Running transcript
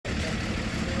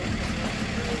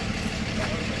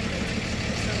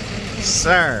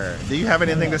Sir, do you have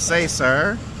anything to say,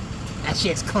 sir? That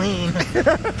shit's clean.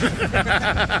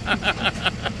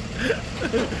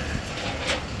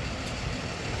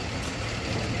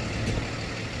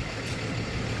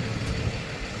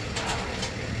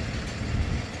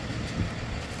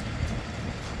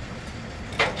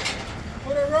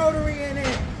 Put a rotary in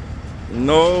it.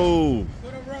 No.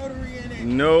 Put a rotary in it.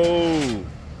 No.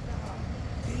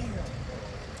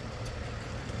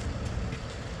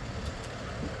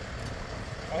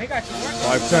 Oh, he got you working.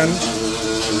 510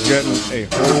 is getting a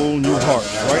whole new heart.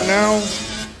 Right now,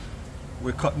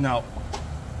 we're cutting out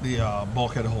the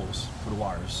bulkhead holes for the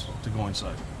wires to go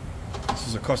inside. This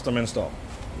is a custom install.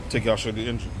 Take y'all show the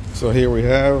engine. So here we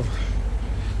have,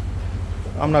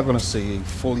 I'm not gonna say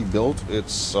fully built.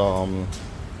 It's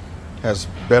has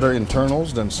better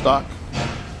internals than stock,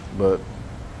 but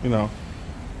you know,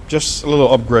 just a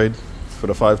little upgrade for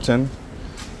the 510.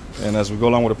 And as we go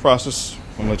along with the process,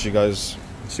 I'm gonna let you guys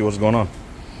see what's going on.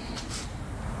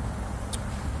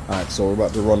 Alright, so we're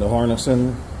about to run the harness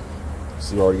in.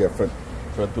 See, we already got fed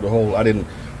through the hole. I didn't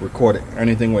record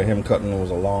anything with him cutting. It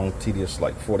was a long, tedious,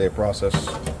 like 4-day process,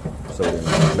 so we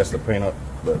didn't mess the paint up.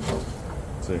 But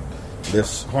see,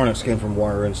 this harness came from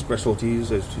Wire and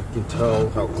Specialties. As you can tell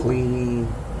how clean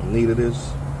and neat it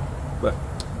is. But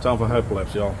time for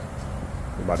hyperlapse, y'all.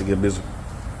 We're about to get busy.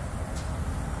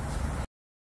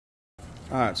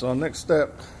 Alright, so our next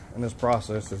step in this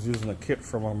process is using a kit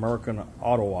from American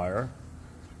Auto Wire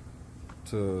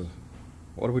to,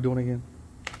 what are we doing again?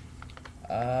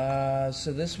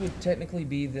 So this would technically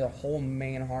be the whole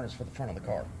main harness for the front of the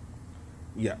car.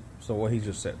 Yeah, so what he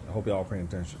just said, I hope y'all are paying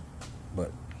attention.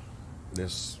 But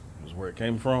this is where it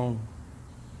came from.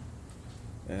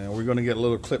 And we're gonna get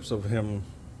little clips of him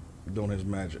doing his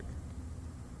magic.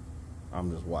 I'm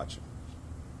just watching.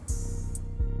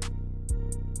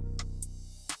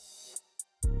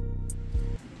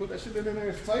 Put that shit in there,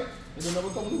 it's tight, and it'll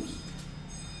never come loose.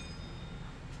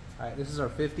 Alright, this is our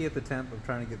 50th attempt of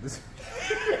trying to get this.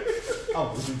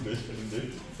 I'll do this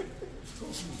shit.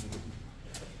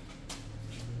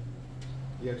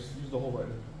 Yeah, just use the hole right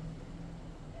there.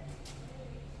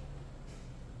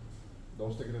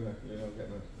 Don't stick it in there. You know,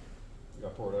 getting it. You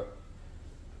gotta pour it up.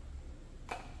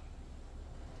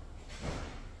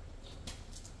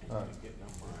 Alright.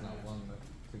 Not one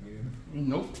to get in.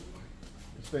 Nope.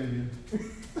 It's staying in.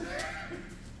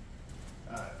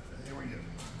 Alright, here we go.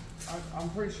 I'm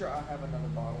pretty sure I have another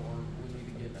bottle, or we need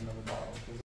to get another bottle.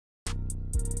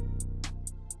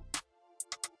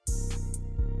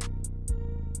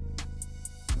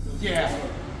 Yeah.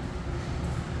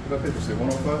 What up, people say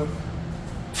 105?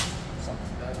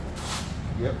 Something like that.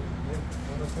 Yep.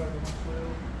 105 on my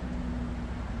 12.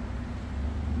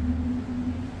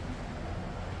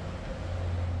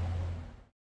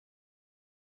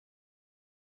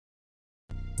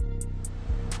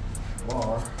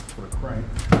 Bar for the crank.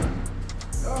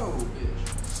 Oh, bitch.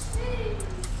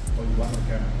 Oh, you blocking the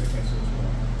camera. They can't see what's going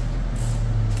on.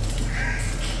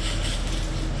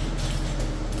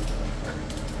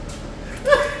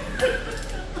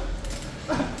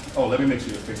 Oh, let me make sure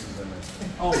your face is in there.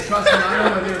 Oh, trust me, I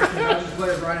know what it is. I just put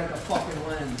it right at the fucking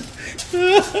lens.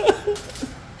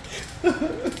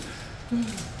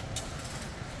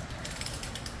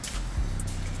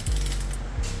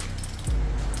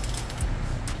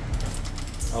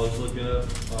 I was looking up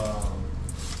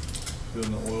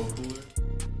filling the oil cooler.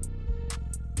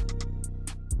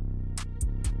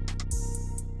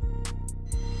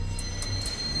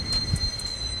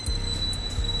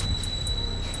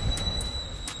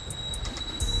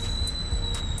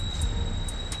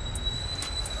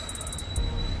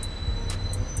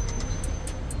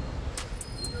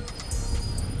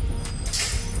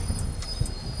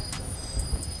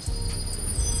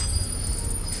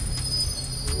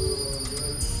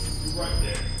 Right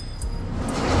there.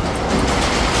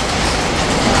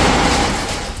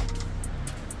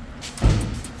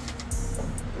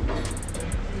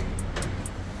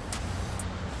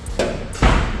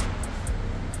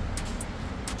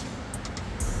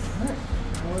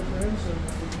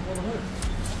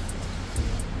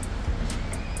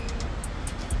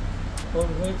 Pull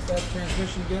the hooks, that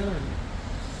transmission together, and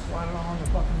slide it on the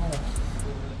fucking hole.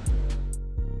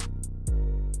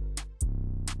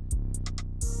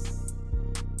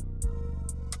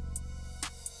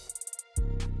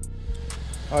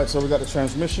 All right, so we got the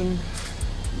transmission,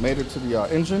 made it to the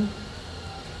engine.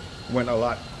 Went a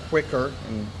lot quicker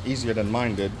and easier than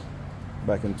mine did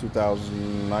back in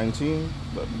 2019.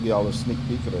 But we get all the sneak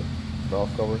peek of the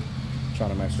valve cover, trying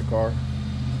to match the car.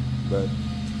 But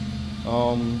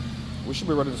we should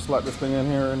be ready to slap this thing in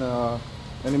here in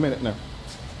any minute now.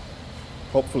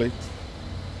 Hopefully.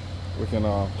 we can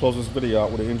close this video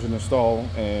out with the engine installed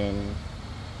and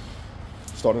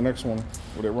start the next one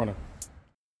with it running.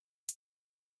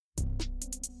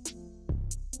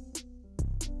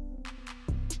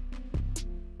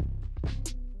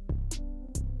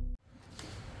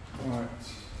 All right.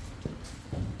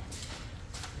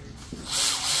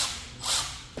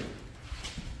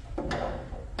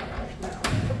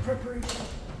 For preparation,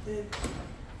 then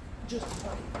just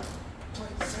play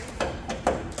safe.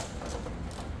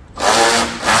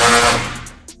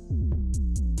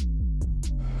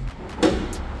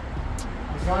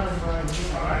 Running right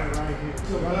here. Right here.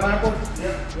 So run backwards?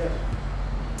 Yep. Yeah.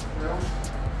 No.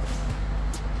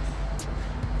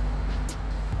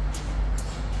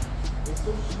 It's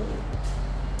so smooth.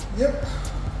 Yep.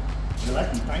 You like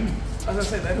them tiny? I was gonna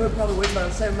say that hood probably weighs about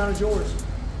the same amount as yours.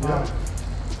 Yeah.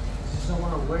 Just don't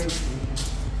want to waste.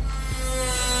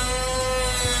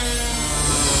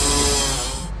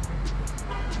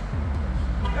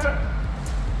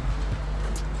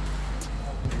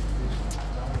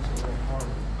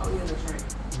 Oh yeah, that's right.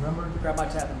 Remember to grab my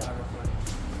tapping dog real quick.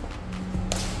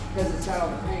 Because it's got all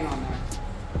the paint on there.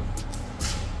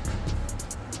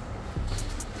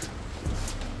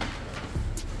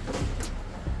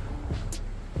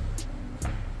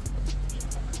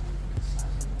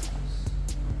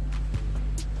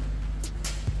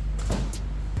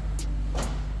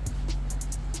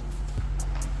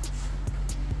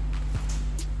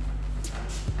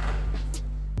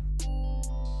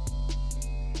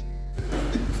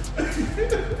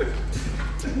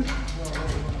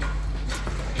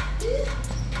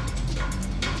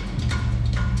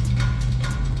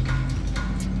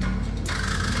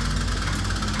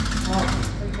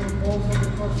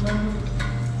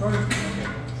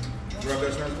 Grab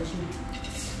that transmission.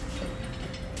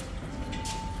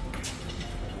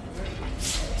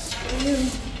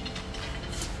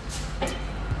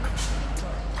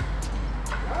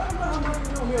 I don't know how much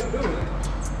you're gonna be able to do with it.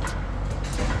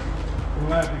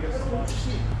 We'll have to get some more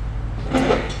shit.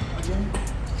 Again?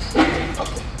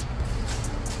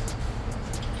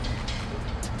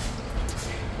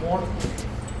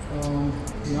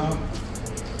 Yeah.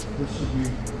 This should be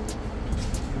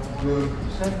good.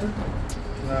 Center.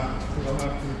 Nah, because I'll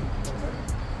have to.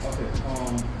 Okay.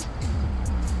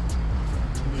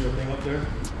 Give me your thing up there.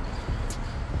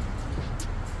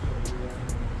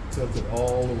 Tilt it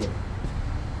all the way.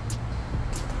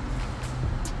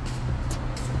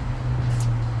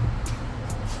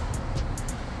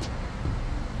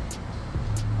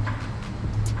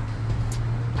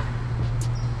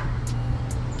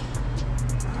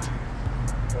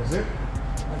 That's it?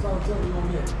 That's all until we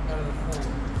gonna get out of the thing.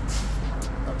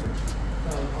 Okay.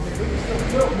 So, I mean, we can still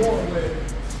build more with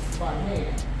by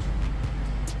hand.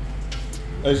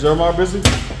 Hey, Jeremiah busy?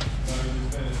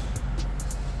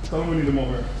 Tell him we need him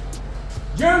over here.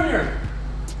 Junior!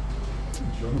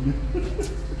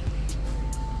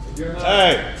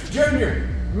 Hey! Junior!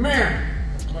 Man!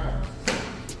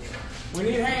 We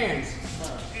need hands.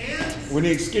 We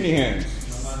need skinny hands.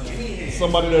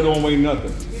 Somebody that don't weigh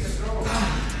nothing.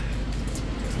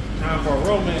 Time for a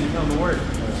road man to come to work.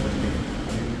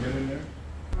 Get in there.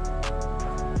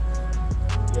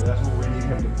 Yeah, that's what we need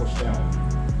him to push down.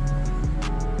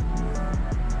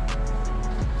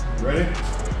 Ready?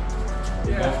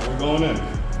 Yeah. We're going in.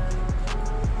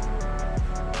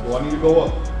 Do I need to go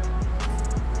up?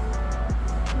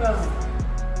 No.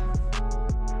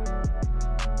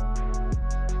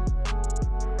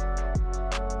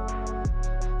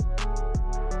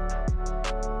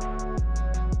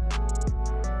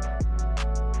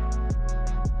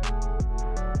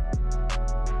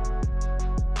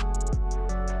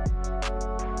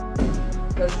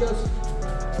 There she goes.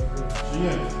 She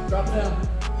in. Drop it down.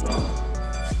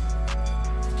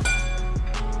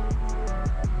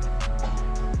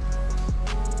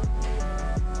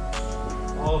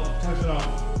 All tension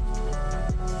off.